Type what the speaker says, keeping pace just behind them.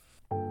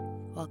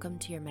Welcome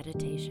to your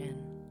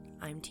meditation.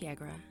 I'm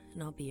Tiegra,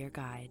 and I'll be your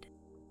guide.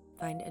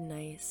 Find a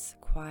nice,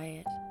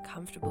 quiet,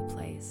 comfortable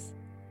place,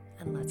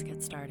 and let's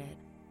get started.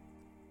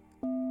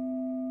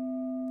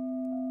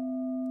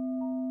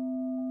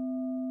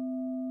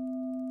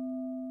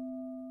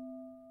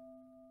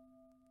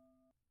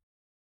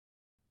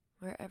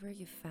 Wherever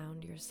you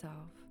found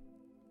yourself,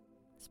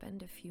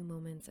 spend a few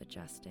moments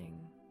adjusting,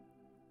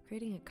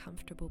 creating a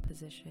comfortable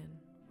position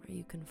where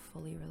you can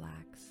fully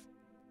relax.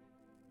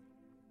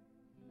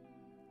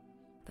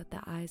 Let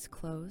the eyes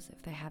close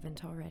if they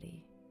haven't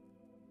already,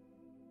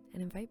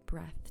 and invite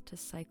breath to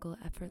cycle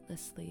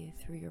effortlessly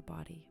through your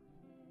body.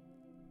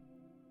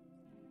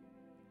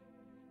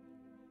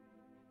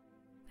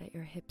 Let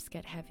your hips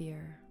get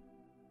heavier,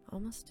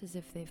 almost as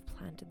if they've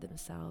planted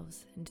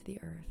themselves into the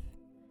earth,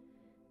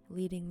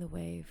 leading the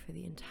way for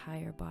the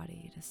entire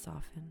body to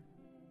soften.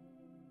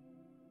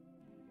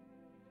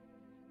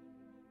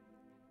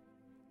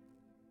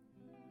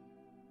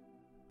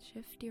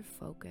 Shift your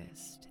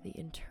focus to the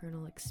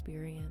internal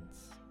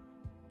experience,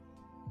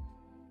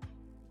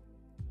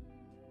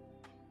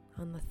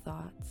 on the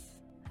thoughts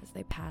as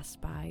they pass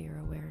by your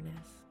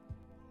awareness.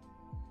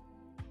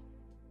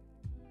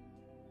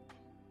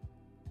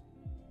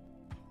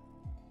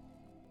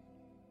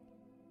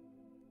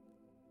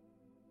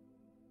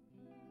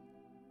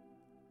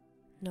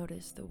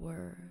 Notice the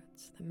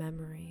words, the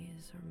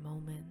memories, or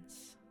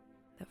moments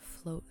that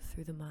float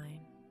through the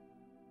mind.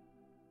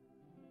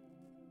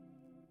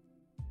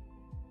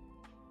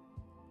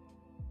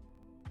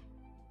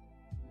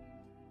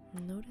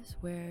 Notice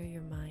where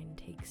your mind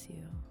takes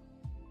you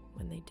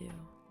when they do.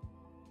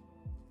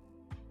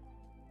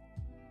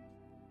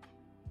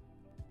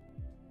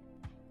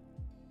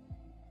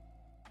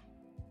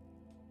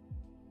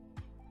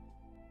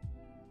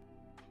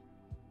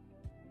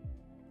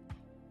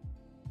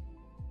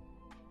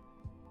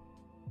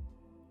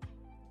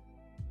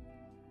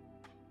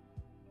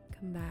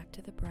 Come back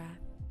to the breath.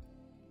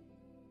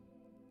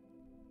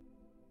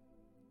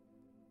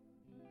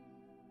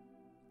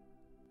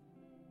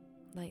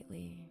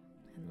 Lightly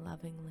and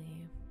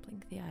lovingly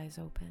blink the eyes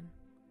open,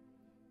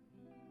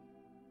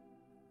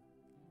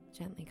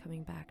 gently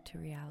coming back to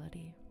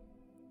reality.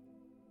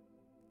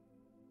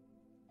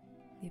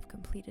 You've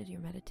completed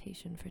your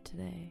meditation for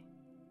today.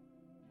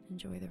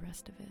 Enjoy the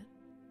rest of it.